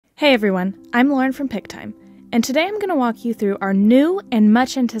Hey everyone, I'm Lauren from Pic-Time, and today I'm going to walk you through our new and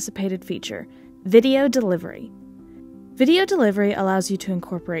much anticipated feature, Video Delivery. Video Delivery allows you to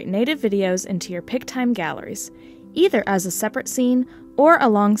incorporate native videos into your Pic-Time galleries, either as a separate scene or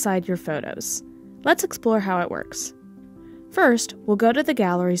alongside your photos. Let's explore how it works. First, we'll go to the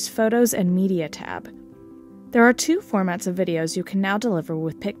gallery's Photos and Media tab. There are two formats of videos you can now deliver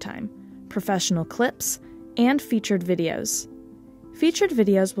with Pic-Time: professional clips and featured videos. Featured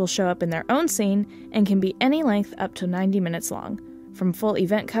videos will show up in their own scene and can be any length up to 90 minutes long, from full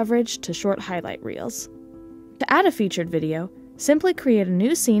event coverage to short highlight reels. To add a featured video, simply create a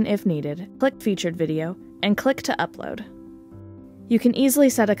new scene if needed, click Featured Video, and click to upload. You can easily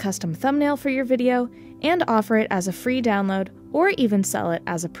set a custom thumbnail for your video and offer it as a free download or even sell it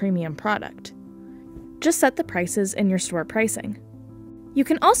as a premium product. Just set the prices in your store pricing. You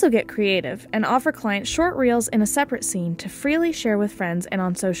can also get creative and offer clients short reels in a separate scene to freely share with friends and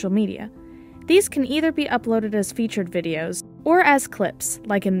on social media. These can either be uploaded as featured videos or as clips,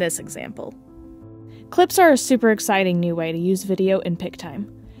 like in this example. Clips are a super exciting new way to use video in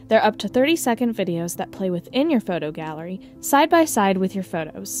Pic-Time. They're up to 30-second videos that play within your photo gallery, side by side with your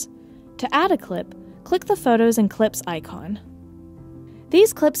photos. To add a clip, click the Photos and Clips icon.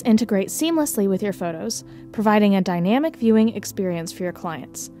 These clips integrate seamlessly with your photos, providing a dynamic viewing experience for your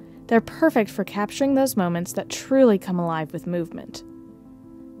clients. They're perfect for capturing those moments that truly come alive with movement.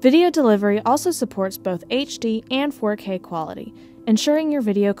 Video Delivery also supports both HD and 4K quality, ensuring your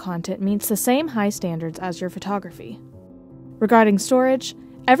video content meets the same high standards as your photography. Regarding storage,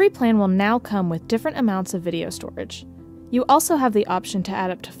 every plan will now come with different amounts of video storage. You also have the option to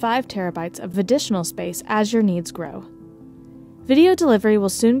add up to 5 terabytes of additional space as your needs grow. Video Delivery will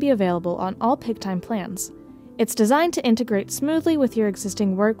soon be available on all Pic-Time plans. It's designed to integrate smoothly with your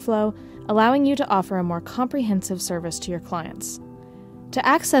existing workflow, allowing you to offer a more comprehensive service to your clients. To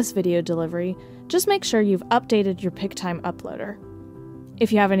access Video Delivery, just make sure you've updated your Pic-Time uploader.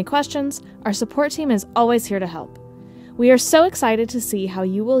 If you have any questions, our support team is always here to help. We are so excited to see how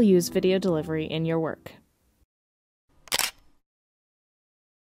you will use Video Delivery in your work.